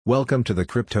Welcome to the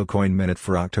Crypto Coin Minute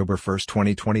for October 1,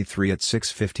 2023 at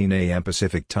 6:15 a.m.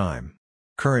 Pacific Time.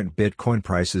 Current Bitcoin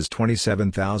price is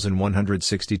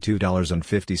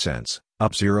 $27,162.50,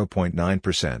 up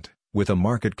 0.9%, with a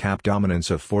market cap dominance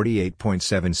of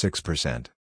 48.76%.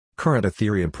 Current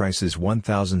Ethereum price is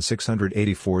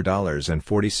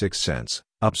 $1,684.46,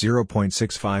 up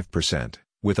 0.65%,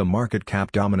 with a market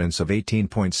cap dominance of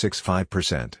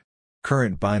 18.65%.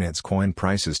 Current Binance Coin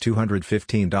price is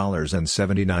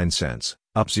 $215.79,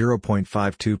 up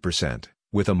 0.52%,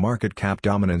 with a market cap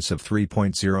dominance of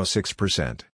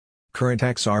 3.06%. Current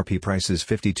XRP price is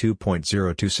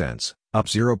 52.02 cents, up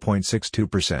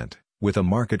 0.62%, with a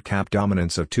market cap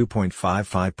dominance of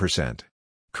 2.55%.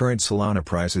 Current Solana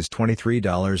price is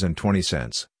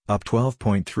 $23.20, up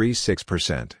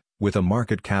 12.36%, with a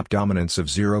market cap dominance of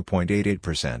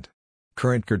 0.88%.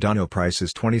 Current Cardano price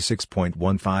is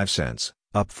 26.15 cents,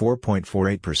 up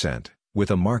 4.48%,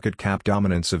 with a market cap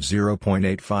dominance of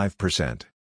 0.85%.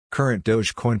 Current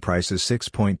Dogecoin price is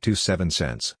 6.27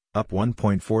 cents, up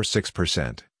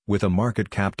 1.46%, with a market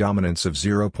cap dominance of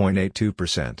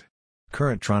 0.82%.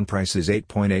 Current Tron price is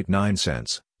 8.89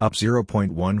 cents, up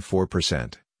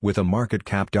 0.14%, with a market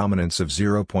cap dominance of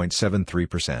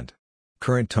 0.73%.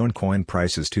 Current Tonecoin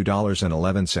price is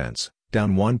 $2.11,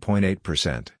 down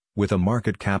 1.8%. with a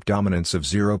market cap dominance of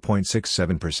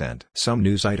 0.67%. Some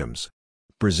news items.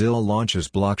 Brazil launches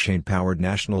blockchain-powered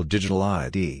national digital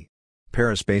ID.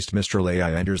 Paris-based Mistral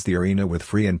AI enters the arena with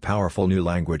free and powerful new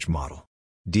language model.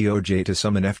 DOJ to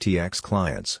summon FTX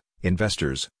clients,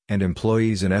 investors, and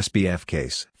employees in SBF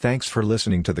case. Thanks for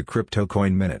listening to the Crypto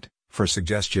Coin Minute. For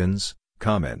suggestions,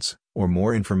 comments, or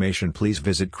more information, please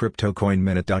visit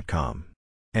CryptoCoinMinute.com.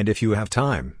 And if you have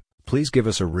time, please give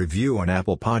us a review on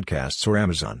Apple Podcasts or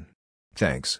Amazon. Thanks.